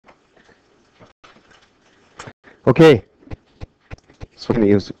Okay, so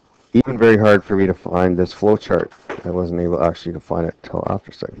it was even very hard for me to find this flow chart. I wasn't able actually to find it until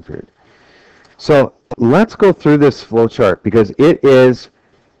after second period. So let's go through this flow chart because it is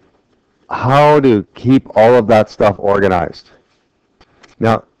how to keep all of that stuff organized.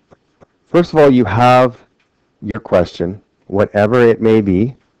 Now, first of all, you have your question, whatever it may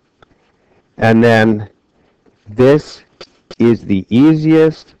be, and then this is the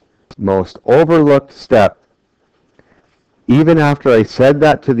easiest, most overlooked step. Even after I said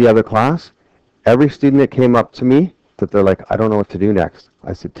that to the other class, every student that came up to me, that they're like, I don't know what to do next.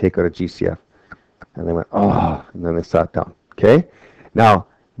 I said, take out a GCF. And they went, oh, and then they sat down. Okay? Now,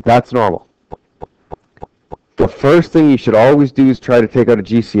 that's normal. The first thing you should always do is try to take out a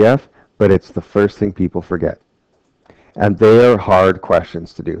GCF, but it's the first thing people forget. And they are hard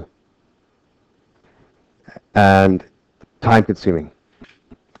questions to do. And time consuming.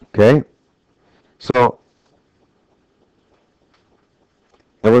 Okay? So,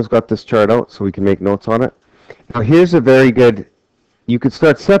 everyone's got this chart out so we can make notes on it. Now here's a very good, you could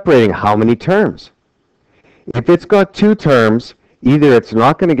start separating how many terms. If it's got two terms, either it's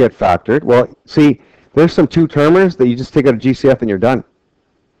not going to get factored. Well, see, there's some two-termers that you just take out a GCF and you're done.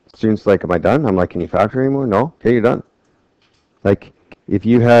 Students like, am I done? I'm like, can you factor anymore? No? Okay, you're done. Like, if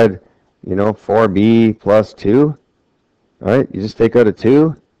you had, 4b plus 2, all right, you just take out a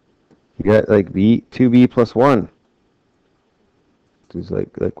 2, you got like 2b plus 1. He's like,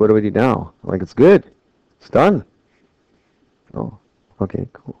 what do we do now? I'm like, it's good. It's done. Oh, okay,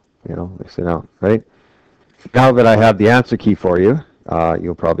 cool. They sit down, right? Now that I have the answer key for you,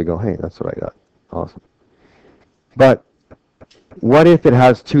 you'll probably go, hey, that's what I got. Awesome. But what if it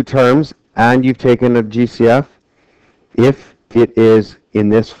has two terms and you've taken a GCF? If it is in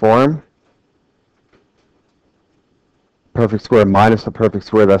this form, perfect square minus the perfect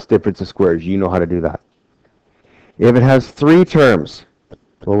square, that's difference of squares. You know how to do that. If it has three terms,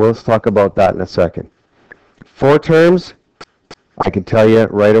 well, let's talk about that in a second. Four terms, I can tell you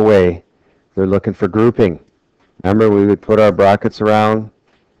right away, they're looking for grouping. Remember, we would put our brackets around,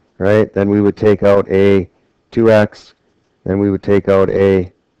 right? Then we would take out a 2x, then we would take out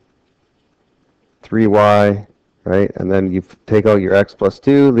a 3y, right? And then you take out your x plus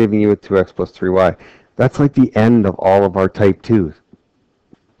 2, leaving you with 2x plus 3y. That's like the end of all of our type 2s.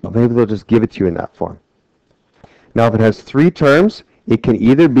 Well, maybe they'll just give it to you in that form. Now, if it has three terms, it can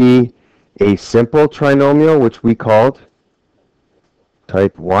either be a simple trinomial, which we called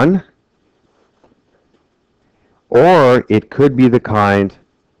type 1, or it could be the kind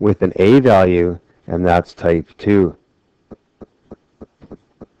with an a value, and that's type 2.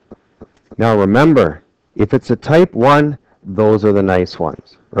 Now remember, if it's a type 1, those are the nice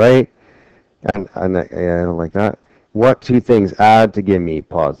ones, right? And I don't like that. What two things add to give me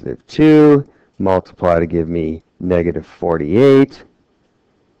positive 2, multiply to give me negative 48.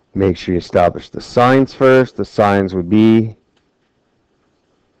 Make sure you establish the signs first. The signs would be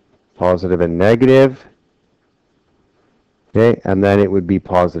positive and negative. Okay, and then it would be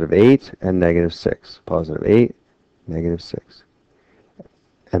positive 8 and negative 6. Positive 8, negative 6.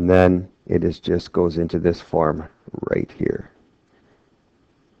 And then it just goes into this form right here.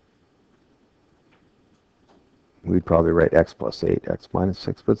 We'd probably write x plus 8, x minus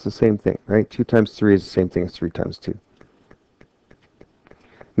 6, but it's the same thing, right? 2 times 3 is the same thing as 3 times 2.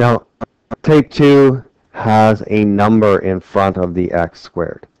 Now, type 2 has a number in front of the x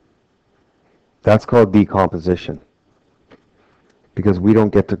squared. That's called decomposition, because we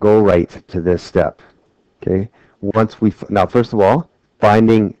don't get to go right to this step. Okay? Now, first of all,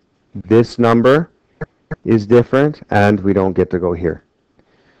 finding this number is different, and we don't get to go here.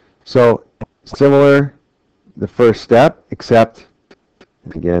 So, similar, the first step, except,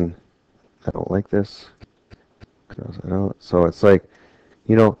 again, I don't like this. So it's like,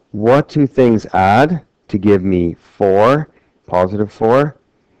 what two things add to give me 4, positive 4,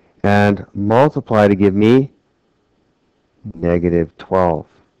 and multiply to give me negative 12.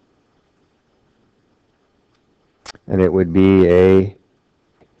 And it would be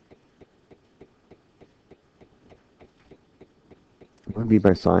what would be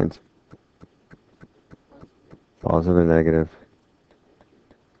my signs? Positive and negative.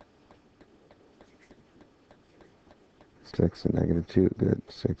 6 and negative 2. Good.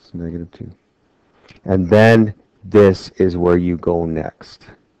 6 and negative 2. And then this is where you go next.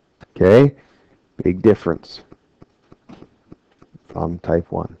 Okay? Big difference from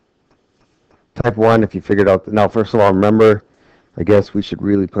type 1. Type 1, if you figured out... Now, first of all, remember, I guess we should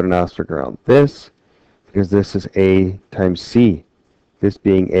really put an asterisk around this, because this is A times C. This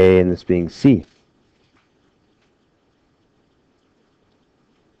being A and this being C.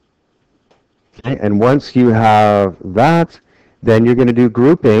 Okay? And once you have that, then you're going to do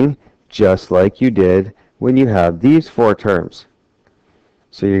grouping just like you did when you have these four terms.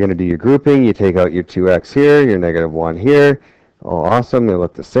 So you're going to do your grouping, you take out your 2x here, your negative 1 here. Oh, awesome, they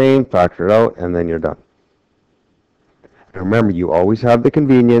look the same, factor it out, and then you're done. And remember, you always have the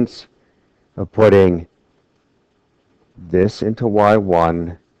convenience of putting this into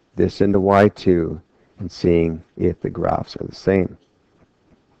y1, this into y2, and seeing if the graphs are the same.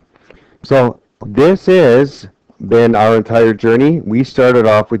 So this has been our entire journey. We started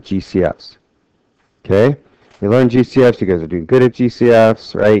off with GCFs. Okay? You learned GCFs, you guys are doing good at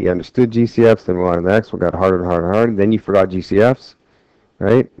GCFs, right? You understood GCFs, then we went on to the next, we got harder and harder and harder, then you forgot GCFs,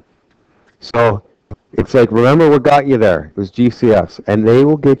 right? So it's like, remember what got you there? It was GCFs, and they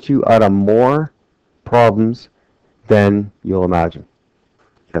will get you out of more problems than you'll imagine.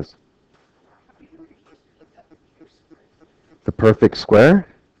 Yes. The perfect square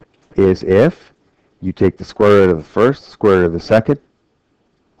is if you take the square root of the first, square root of the second,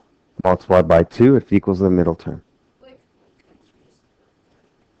 multiplied by 2, it equals the middle term.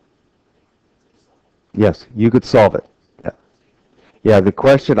 Yes, you could solve it. Yeah, the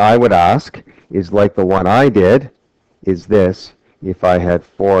question I would ask is like the one I did, is this, if I had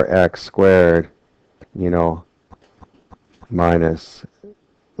 4x squared, you know, minus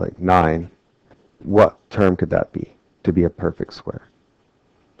like 9, what term could that be to be a perfect square?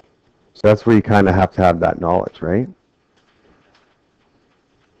 So that's where you kind of have to have that knowledge, right?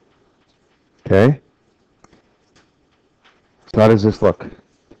 Okay? So how does this look?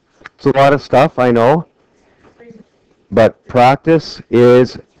 It's a lot of stuff, I know, but practice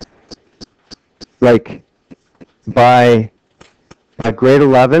is like by grade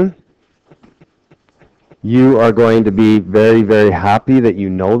 11, you are going to be very, very happy that you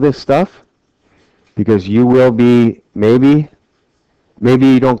know this stuff, because you will be, maybe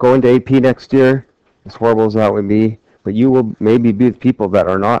you don't go into AP next year, as horrible as that would be, but you will maybe be with people that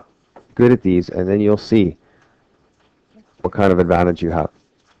are not good at these, and then you'll see what kind of advantage you have.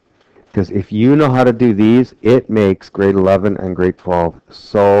 Because if you know how to do these, it makes grade 11 and grade 12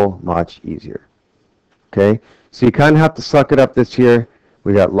 so much easier. Okay? So you kind of have to suck it up this year.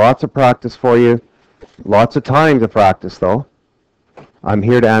 We got lots of practice for you. Lots of time to practice, though. I'm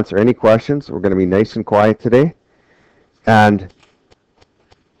here to answer any questions. We're going to be nice and quiet today. And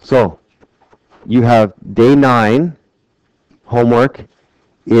so you have day 9 homework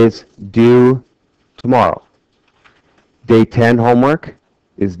is due tomorrow. Day 10 homework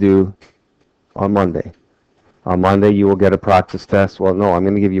is due on Monday. On Monday, you will get a practice test. Well, no, I'm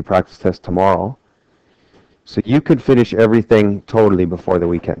going to give you a practice test tomorrow. So you could finish everything totally before the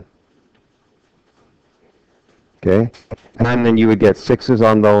weekend. Okay? And then you would get 6s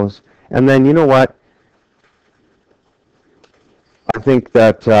on those. And then, you know what? I think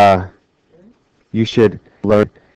that you should learn